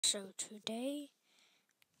So today,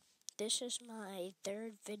 this is my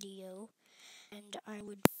third video, and I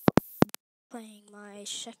would be playing my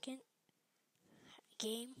second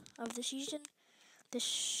game of the season.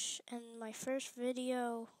 My first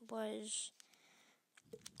video was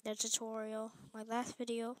the tutorial. My last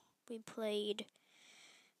video, we played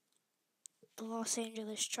the Los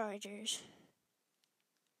Angeles Chargers,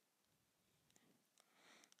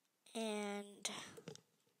 and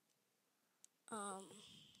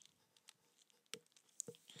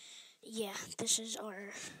yeah, this is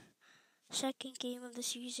our second game of the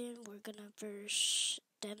season. We're gonna verse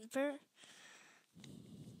Denver,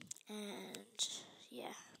 and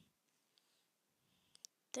yeah,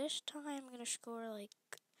 this time I'm gonna score like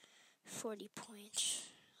 40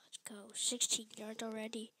 points. Let's go. 16 yards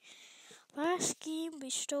already. Last game we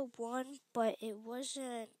still won, but it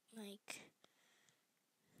wasn't like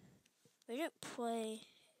we didn't play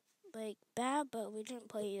like bad, but we didn't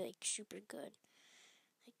play like super good.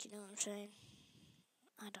 Like, you know what I'm saying?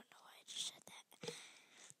 I don't know why I just said that.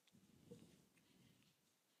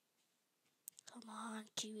 Come on,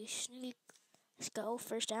 Kiwi Sneak. Let's go.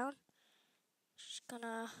 First down. Just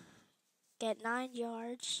gonna get 9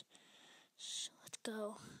 yards. So let's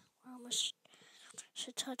go. We're almost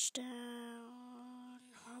a touchdown.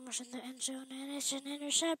 We're almost in the end zone, and it's an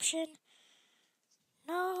interception.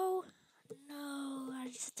 No, I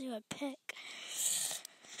just threw a pick.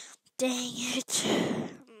 Dang it.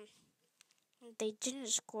 They didn't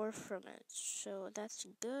score from it, so that's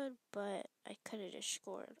good, but I could have just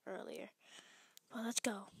scored earlier. Well, let's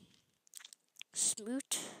go.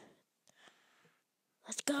 Smoot.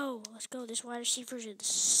 Let's go. This wide receiver is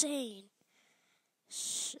insane.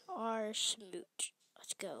 R. Smoot.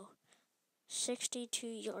 Let's go.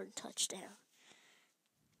 62-yard touchdown.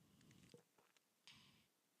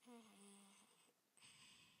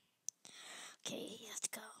 Okay, let's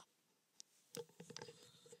go.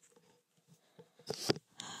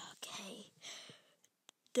 Okay.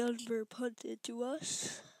 Denver punted to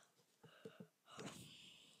us.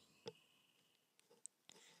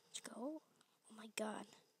 Let's go. Oh my god.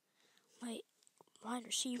 My wide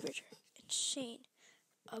receivers are insane.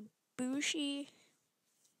 Ibushi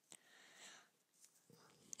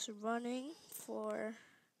is running for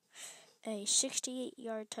a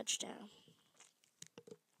 68-yard touchdown.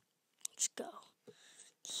 Let's go.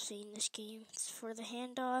 Seeing this game, it's for the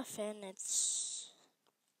handoff, and it's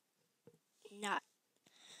not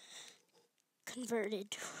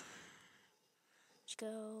converted. Let's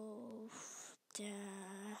go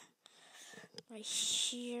right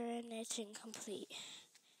here, and it's incomplete.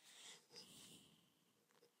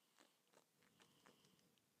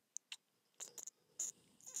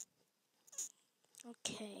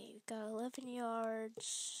 Okay, we got 11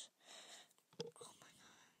 yards. Oh my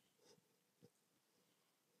god.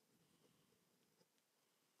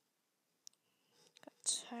 Got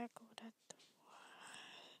tackled at the...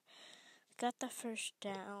 Got the first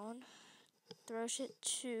down. Throws it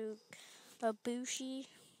to Ibushi.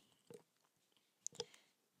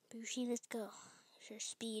 Ibushi, let's go. Here's your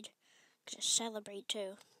speed. Gonna celebrate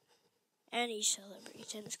too. And he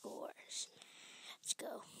celebrates and scores. Let's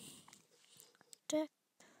go. Deck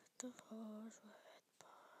the horse with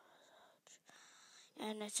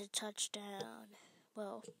and it's a touchdown.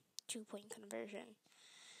 Well, 2-point conversion.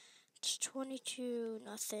 It's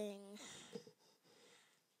 22-0.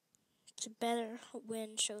 It's a better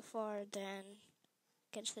win so far than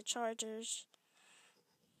against the Chargers.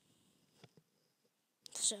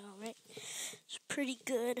 So, right, it's pretty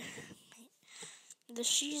good. The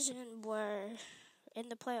season we're in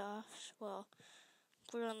the playoffs. Well,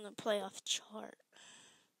 we're on the playoff chart.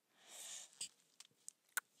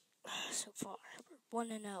 So far, we're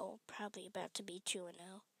 1-0, probably about to be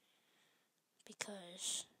 2-0,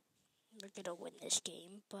 because we're gonna win this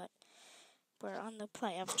game, but we're on the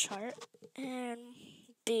playoff chart, and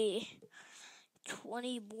the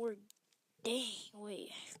 20 more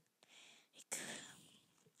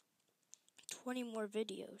 20 more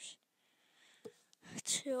videos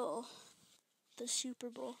till the Super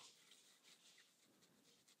Bowl.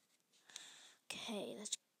 Okay,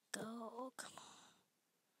 let's go. Come on.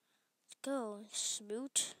 Let's go.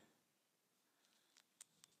 Smoot.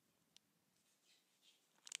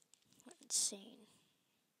 Insane.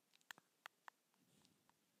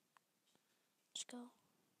 Let's go.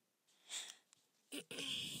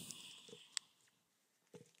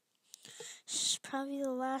 This is probably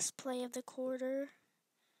the last play of the quarter.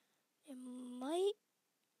 It might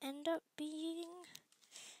end up being...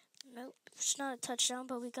 Nope, it's not a touchdown,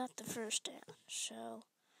 but we got the first down. So,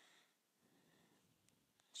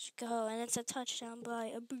 let's go. And it's a touchdown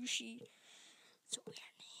by Ibushi. It's a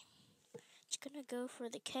weird name. gonna go for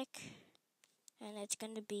the kick, and it's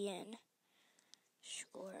gonna be in.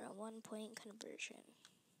 Score a 1-point conversion.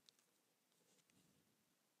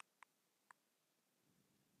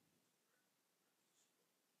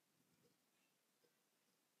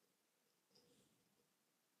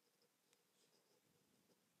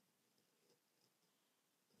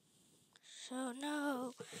 So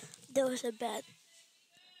no, that was a bad.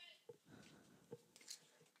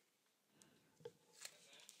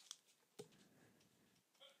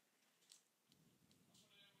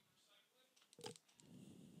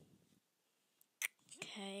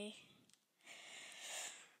 Okay.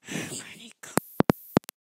 Pretty cool.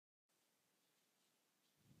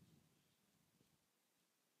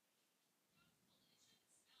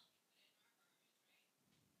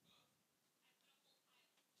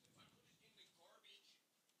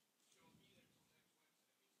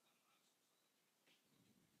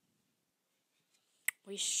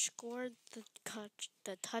 We scored the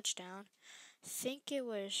touchdown. Think it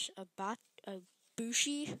was a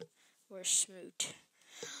Bushi or Smoot.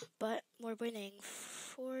 But we're winning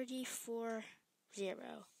 44-0.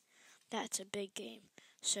 That's a big game.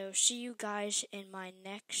 So see you guys in my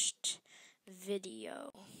next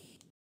video.